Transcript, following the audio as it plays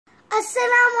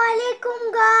Assalamu alaikum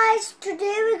guys.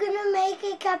 Today we're gonna make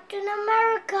a Captain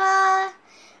America.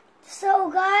 So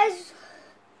guys,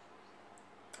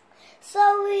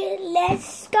 let's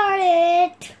start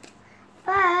it.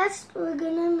 First we're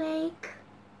gonna make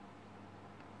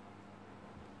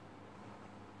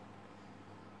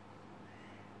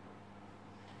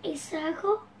a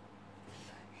circle,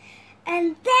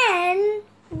 and then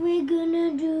we're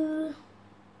gonna do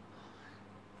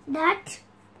that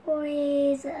for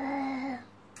his I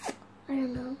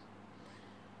don't know.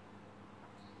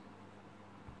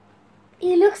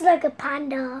 He looks like a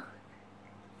panda.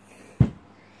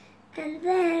 And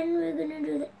then we're gonna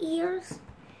do the ears.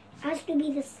 Has to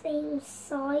be the same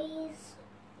size.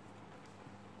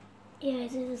 Yeah,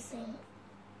 it is the same.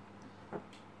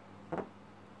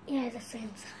 Yeah, the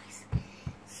same size.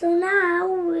 So now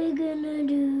we're gonna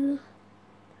do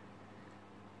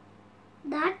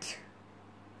that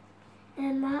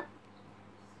and that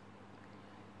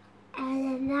and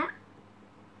then that,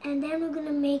 and then we're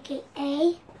gonna make an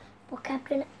A for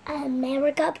Captain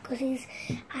America because he's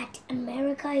at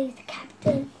America, he's the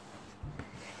captain.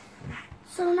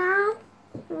 So now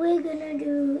we're gonna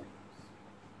do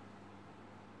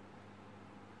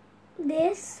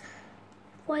this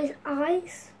for his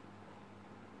eyes,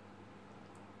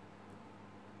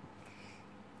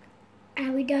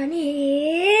 and we done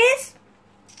his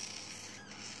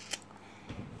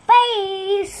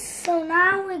face. So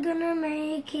now we're gonna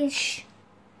make his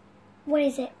what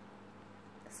is it?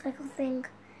 Circle thing.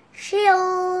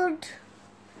 Shield.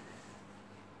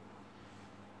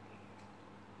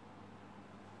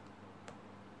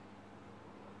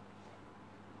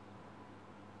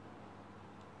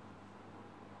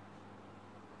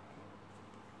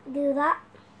 Do that.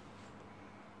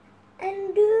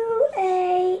 And do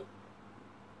a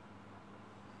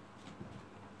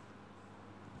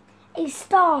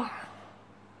star.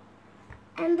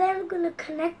 And then we're gonna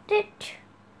connect it.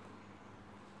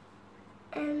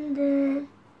 And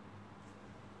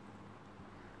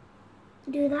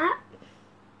do that,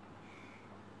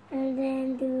 and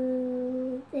then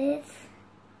do this,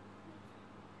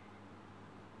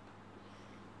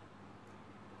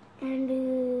 and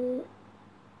do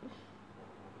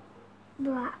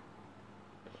that.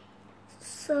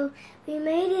 So we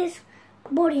made his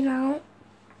body now.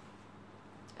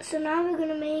 So now we're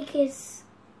gonna make his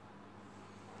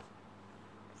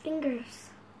fingers.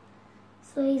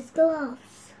 So his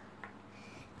gloves.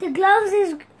 The gloves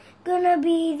is gonna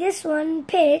be this one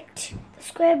picked. The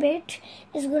square bit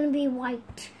is gonna be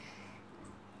white,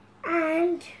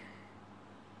 and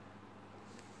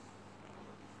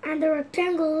the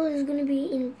rectangle is gonna be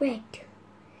in red.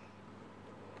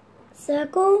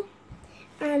 Circle,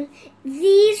 and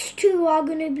these two are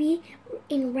gonna be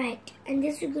in red, and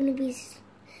this is gonna be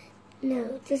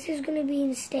this is gonna be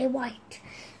in stay white.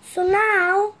 So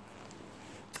now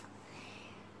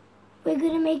we're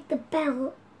gonna make the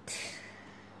belt.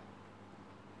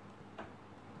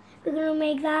 We're gonna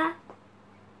make that,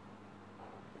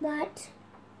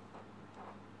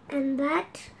 and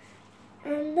that,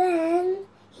 and then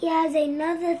he has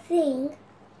another thing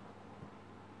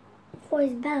for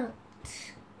his belt.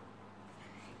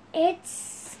 It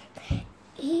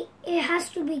has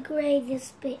to be gray,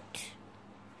 this bit,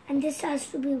 and this has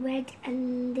to be red,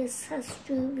 and this has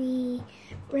to be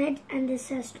red, and this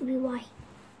has to be white.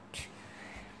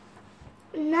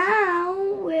 Now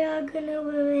we are gonna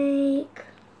make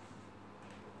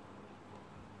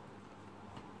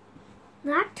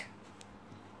that,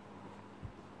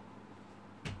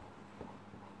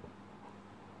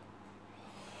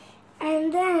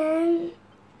 and then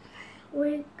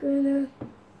we're gonna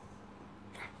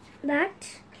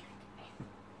that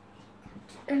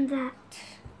and that,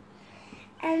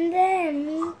 and then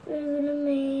we're gonna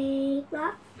make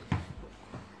that.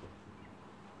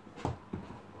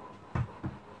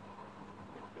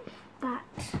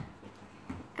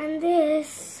 And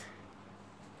this.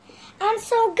 And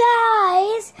so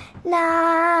guys,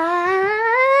 now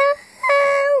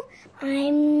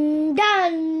I'm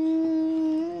done.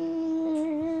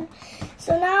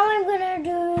 So now I'm gonna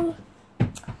do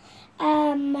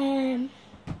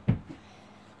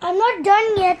I'm not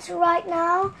done yet right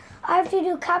now. I have to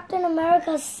do Captain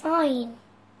America's sign.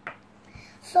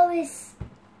 So it's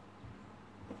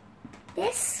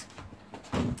this,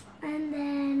 and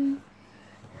then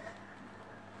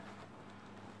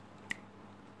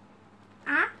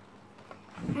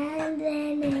and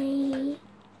then a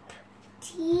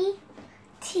T,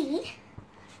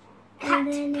 and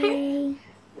then a,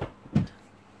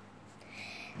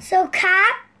 so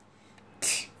cat,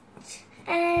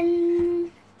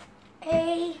 and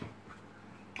a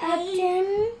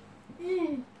captain,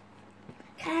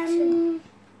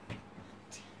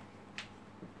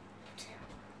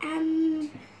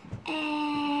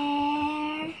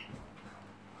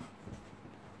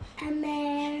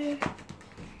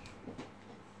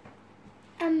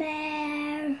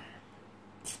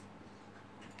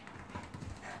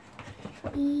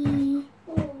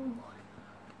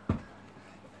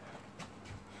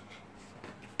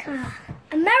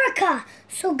 America.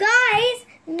 So guys,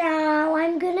 now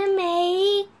I'm gonna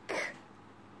make,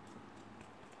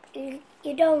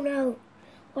 you don't know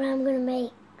what I'm gonna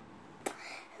make.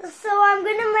 So I'm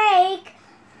gonna make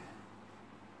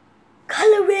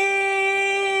coloring.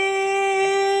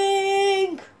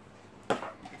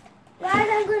 Guys,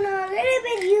 I'm gonna a little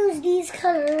bit use these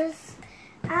colors,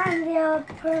 and they are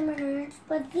permanent,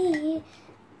 but this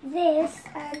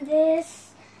and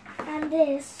this and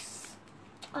this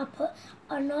are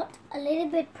not a little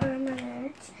bit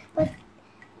permanent, but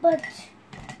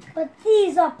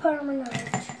these are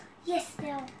permanent. Yes,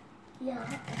 they are. Yeah.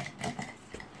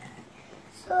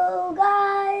 So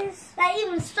guys, that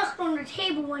even stuck on the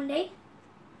table one day.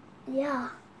 Yeah.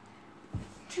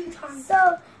 2 times.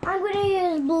 So I'm gonna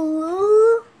use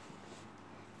blue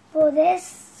for this.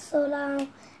 So now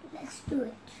let's do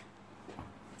it.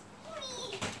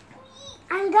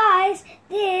 And guys,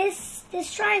 this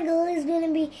triangle is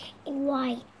gonna be in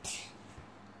white.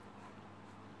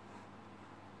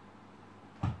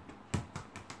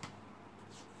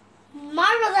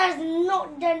 My brother has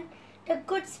not done the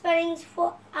good spellings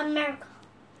for America.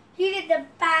 He did the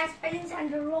bad spellings and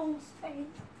the wrong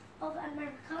spellings of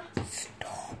America.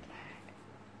 Stop,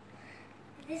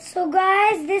 man. So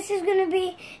guys, this is gonna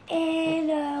be in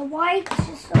white.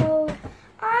 So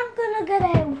I'm gonna get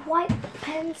a white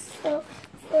pencil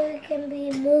so it can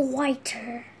be more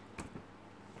whiter.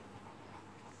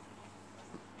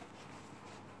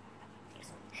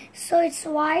 So it's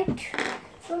white.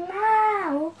 So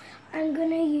now I'm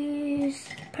gonna use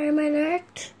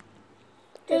permanent.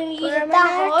 Don't use it that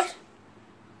hard,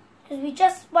 because we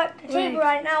just wiped the table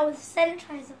right now with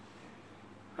sanitizer.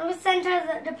 And with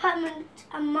sanitizer, the permanent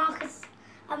markers,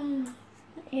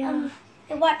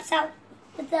 it wipes out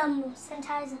with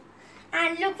sanitizer.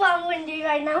 And look what I'm going to do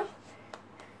right now.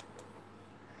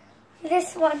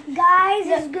 This one, guys,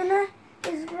 is gonna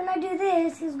do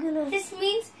this. This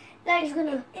means like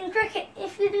in cricket,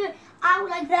 if you do it out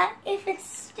like that, if it's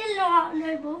still not out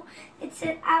no ball, it's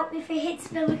an out if it hits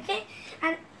the wicket.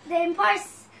 And the umpire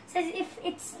says if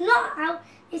it's not out,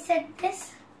 he said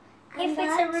this. And if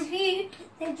it's a review,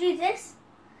 they do this.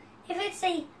 If it's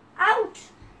a out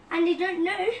and they don't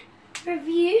know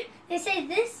review, they say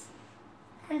this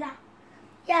and that.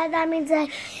 Yeah, that means a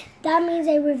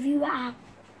review out.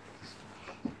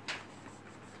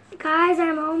 Guys,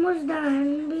 I'm almost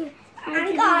done.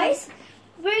 And guys,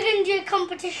 we're going to do a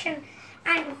competition,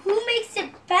 and who makes the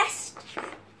best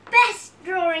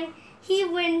drawing, he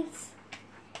wins.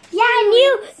 Yeah, and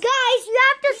you guys, you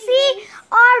have to see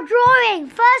our drawing.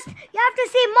 First, you have to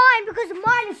see mine because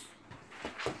mine is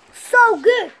so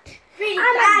good. Really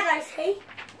bad, I say.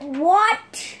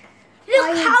 What?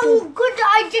 Look how good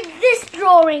I did this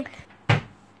drawing.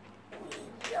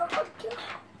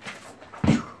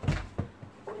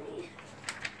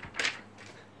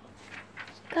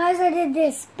 Guys, I did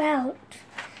this belt.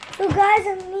 So guys,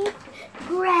 I need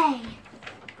gray.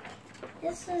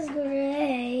 This is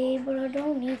gray, but I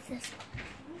don't need this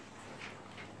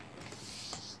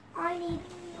one. I need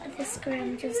this gray.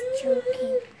 I'm just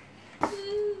joking.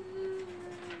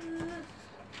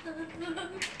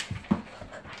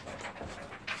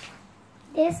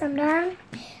 This, I'm done.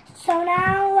 So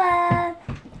now,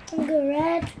 I'm good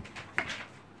red.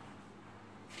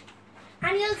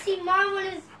 And you'll see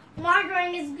my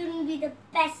drawing is going to be the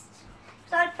best.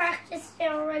 So I practiced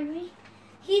it already.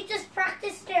 He just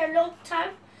practiced it a long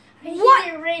time. And he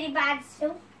did really bad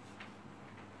still.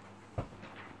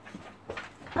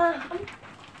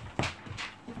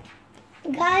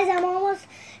 Guys, I'm almost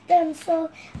done, so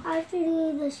I have to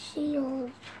do the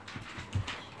shield.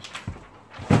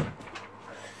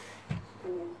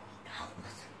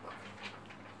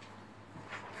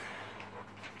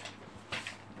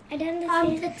 I done the shield.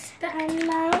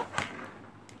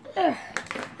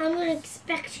 I'm going to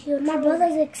expect you. My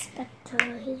brother's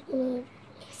expecter. He's going to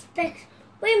expect.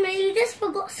 Wait a minute, you just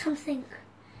forgot something.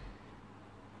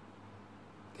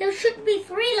 There should be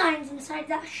 3 lines inside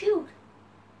that shield.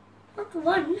 Not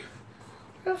 1.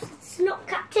 Or else it's not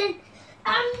Captain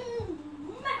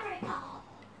America.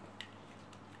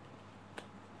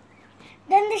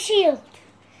 Then the shield.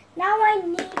 Now I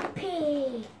need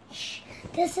peach.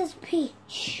 This is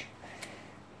peach.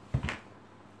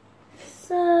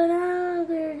 So now I'm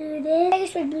going to do this.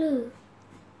 Face with blue.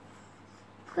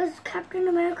 Because Captain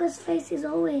America's face is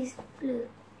always blue.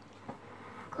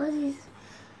 Because he's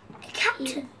a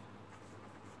captain.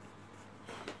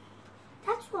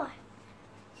 That's why.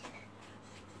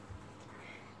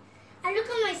 And look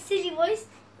at my silly voice.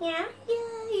 Yeah.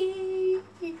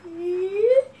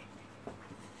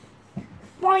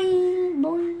 Boing,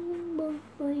 boing, boing,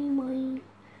 boing, boing.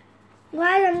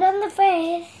 Guys, I'm done the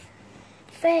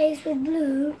face with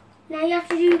blue. Now you have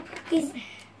to do his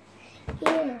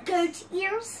Ears. goat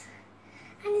ears.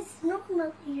 And his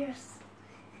normal ears.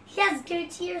 He has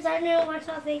goat ears. I don't know what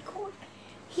are they called.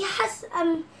 He has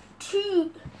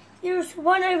 2 ears.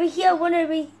 One over here, one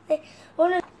over there.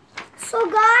 So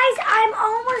guys, I'm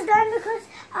almost done because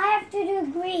I have to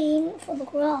do green for the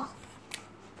graph.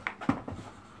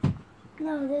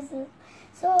 No, this is.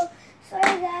 So,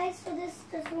 sorry guys, so this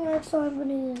doesn't work, so I'm going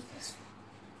to use this.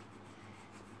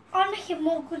 I'll make it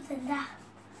more good than that.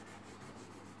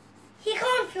 He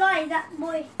can't fly, that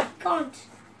boy. He can't.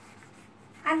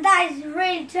 And that is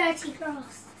really dirty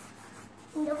grass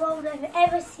in the world I've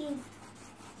ever seen.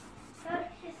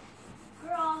 Dirtiest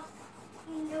grass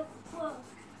in the world.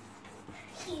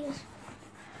 Here.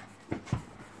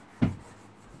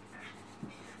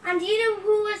 And do you know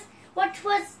what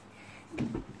was?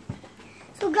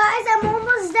 So guys, I'm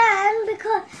almost done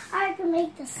because I have to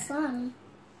make the sun.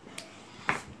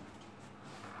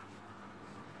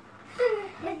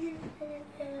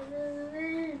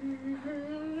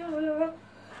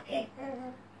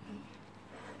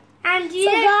 And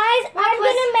So guys, I'm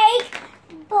gonna make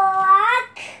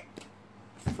black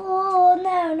for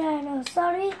no,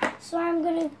 sorry. So I'm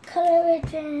gonna color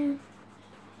it in.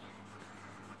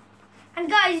 And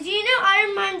guys, do you know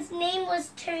Iron Man's name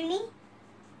was Tony?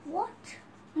 What?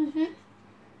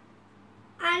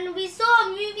 And we saw a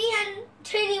movie and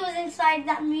Tony was inside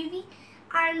that movie.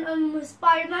 And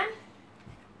Spider-Man.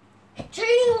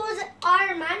 Tony was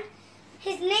Iron Man.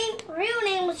 His real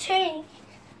name was Tony.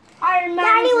 Iron Man.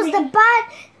 Danny was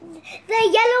the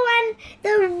yellow and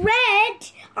the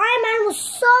red. Iron Man was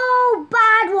so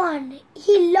bad one.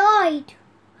 He lied.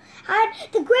 And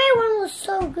the grey one was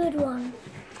so good one.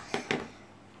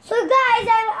 So guys,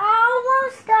 I'm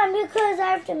almost done because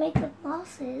I have to make the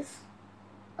glasses.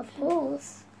 Of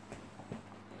course.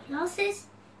 Glasses?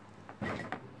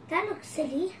 That looks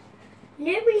silly.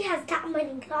 Nobody has that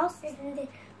many glasses in the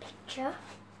picture.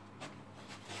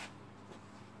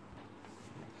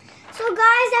 So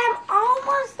guys, I'm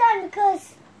almost done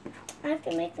because I have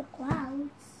to make the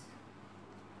clouds.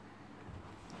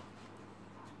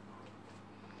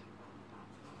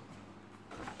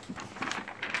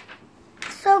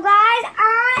 So guys,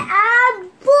 I am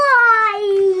boy.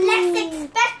 Let's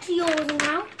expect yours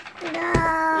now.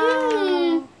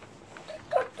 No.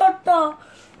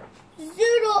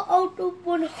 0 out of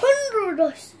 100.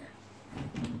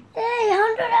 Hey,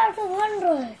 100 out of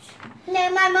 100. No,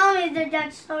 my mom is the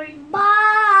judge. Sorry.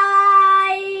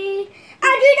 Bye.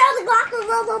 And you know the glasses.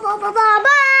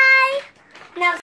 Bye. Now